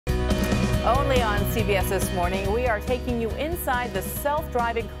Only on CBS This Morning, we are taking you inside the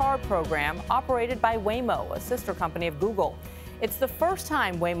self-driving car program operated by Waymo, a sister company of Google. It's the first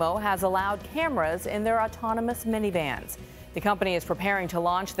time Waymo has allowed cameras in their autonomous minivans. The company is preparing to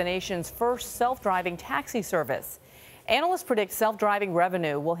launch the nation's first self-driving taxi service. Analysts predict self-driving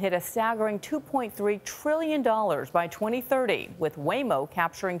revenue will hit a staggering $2.3 trillion by 2030, with Waymo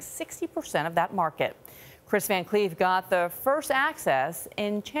capturing 60% of that market. Kris Van Cleave got the first access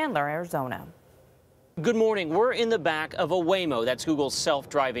in Chandler, Arizona. Good morning. We're in the back of a Waymo, that's Google's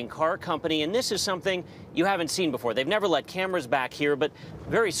self-driving car company, and this is something you haven't seen before. They've never let cameras back here, but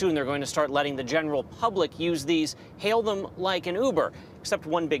very soon they're going to start letting the general public use these, hail them like an Uber. Except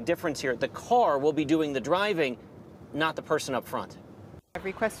one big difference here, the car will be doing the driving, not the person up front. I've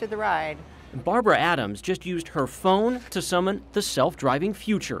requested the ride. Barbara Adams just used her phone to summon the self-driving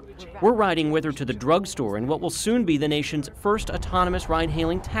future. We're riding with her to the drugstore in what will soon be the nation's first autonomous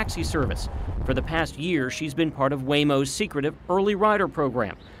ride-hailing taxi service. For the past year, she's been part of Waymo's secretive early rider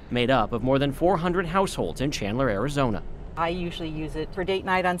program, made up of more than 400 households in Chandler, Arizona. I usually use it for date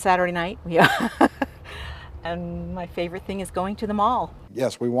night on Saturday night. Yeah. And my favorite thing is going to the mall.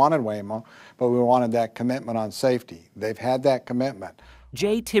 Yes, we wanted Waymo, but we wanted that commitment on safety. They've had that commitment.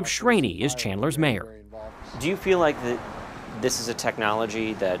 Jay Tibshraeny is Chandler's mayor. Do you feel like this is a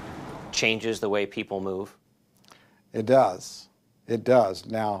technology that changes the way people move? It does. It does.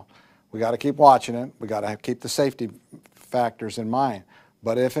 Now, we got to keep watching it. We got to keep the safety factors in mind.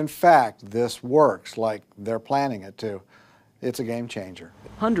 But if, in fact, this works like they're planning it to, it's a game changer.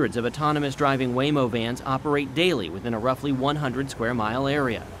 Hundreds of autonomous driving Waymo vans operate daily within a roughly 100 square mile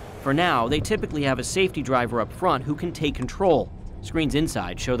area. For now, they typically have a safety driver up front who can take control. Screens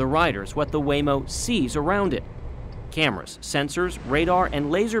inside show the riders what the Waymo sees around it. Cameras, sensors, radar, and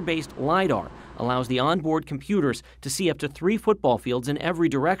laser-based LiDAR allows the onboard computers to see up to 3 football fields in every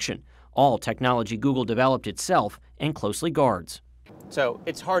direction, all technology Google developed itself and closely guards. So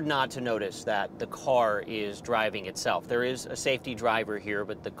it's hard not to notice that the car is driving itself. There is a safety driver here,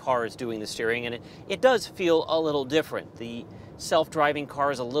 but the car is doing the steering, and it does feel a little different. The self-driving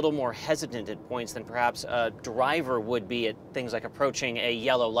car is a little more hesitant at points than perhaps a driver would be at things like approaching a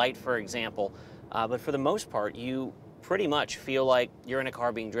yellow light, for example. But for the most part, you pretty much feel like you're in a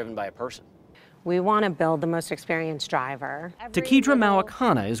car being driven by a person. We want to build the most experienced driver. Takidra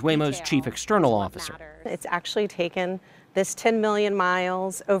Mawakana is Waymo's chief external officer. It's actually taken this 10 million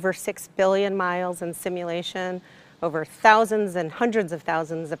miles, over 6 billion miles in simulation, over thousands and hundreds of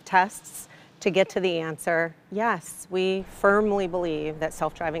thousands of tests to get to the answer. Yes, we firmly believe that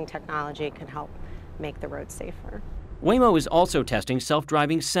self-driving technology can help make the road safer. Waymo is also testing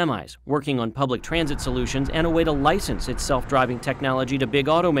self-driving semis, working on public transit solutions and a way to license its self-driving technology to big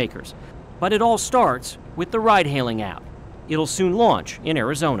automakers. But it all starts with the ride-hailing app. It'll soon launch in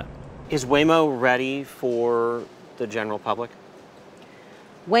Arizona. Is Waymo ready for the general public?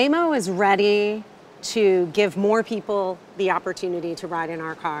 Waymo is ready to give more people the opportunity to ride in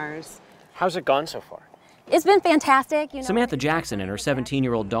our cars. How's it gone so far? It's been fantastic. Samantha Jackson and her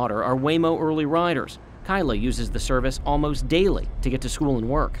 17-year-old daughter are Waymo early riders. Kyla uses the service almost daily to get to school and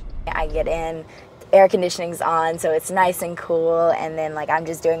work. I get in, air conditioning's on, so it's nice and cool, and then I'm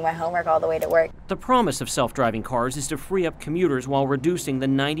just doing my homework all the way to work. The promise of self-driving cars is to free up commuters while reducing the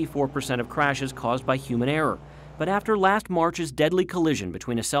 94% of crashes caused by human error. But after last March's deadly collision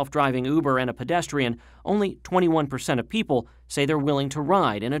between a self-driving Uber and a pedestrian, only 21% of people say they're willing to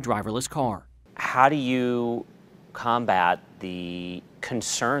ride in a driverless car. How do you combat the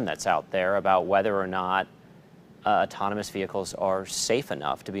concern that's out there about whether or not autonomous vehicles are safe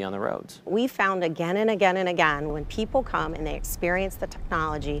enough to be on the roads? We found again and again and again, when people come and they experience the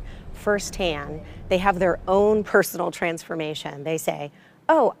technology firsthand, they have their own personal transformation. They say,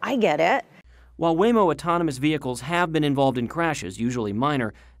 oh, I get it. While Waymo autonomous vehicles have been involved in crashes, usually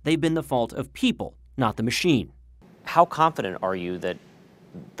minor, they've been the fault of people, not the machine. How confident are you that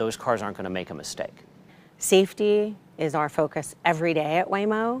those cars aren't going to make a mistake? Safety is our focus every day at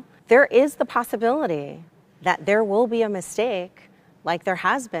Waymo. There is the possibility that there will be a mistake like there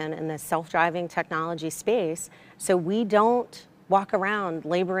has been in the self-driving technology space, so we don't walk around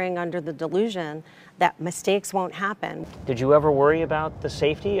laboring under the delusion that mistakes won't happen. Did you ever worry about the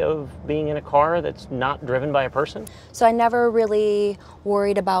safety of being in a car that's not driven by a person? So I never really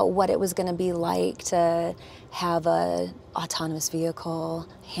worried about what it was going to be like to have an autonomous vehicle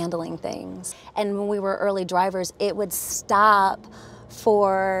handling things. And when we were early drivers, it would stop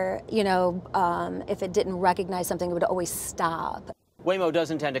for, if it didn't recognize something, it would always stop. Waymo does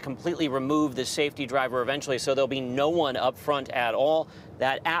intend to completely remove the safety driver eventually, so there'll be no one up front at all.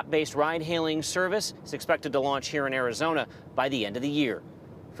 That app-based ride-hailing service is expected to launch here in Arizona by the end of the year.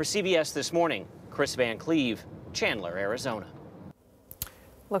 For CBS This Morning, Kris Van Cleave, Chandler, Arizona.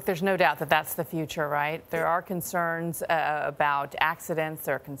 Look, there's no doubt that that's the future, right? There are concerns about accidents.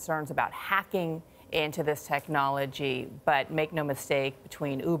 There are concerns about hacking into this technology. But make no mistake,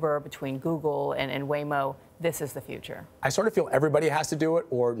 between Uber, between Google, and Waymo, this is the future. I sort of feel everybody has to do it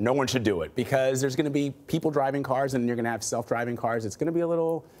or no one should do it, because there's going to be people driving cars and you're going to have self-driving cars. It's going to be a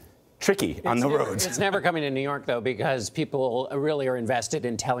little tricky on the roads. It's never coming to New York, though, because people really are invested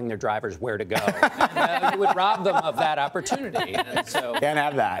in telling their drivers where to go. And, you would rob them of that opportunity. And so Can't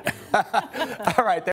have that. All right.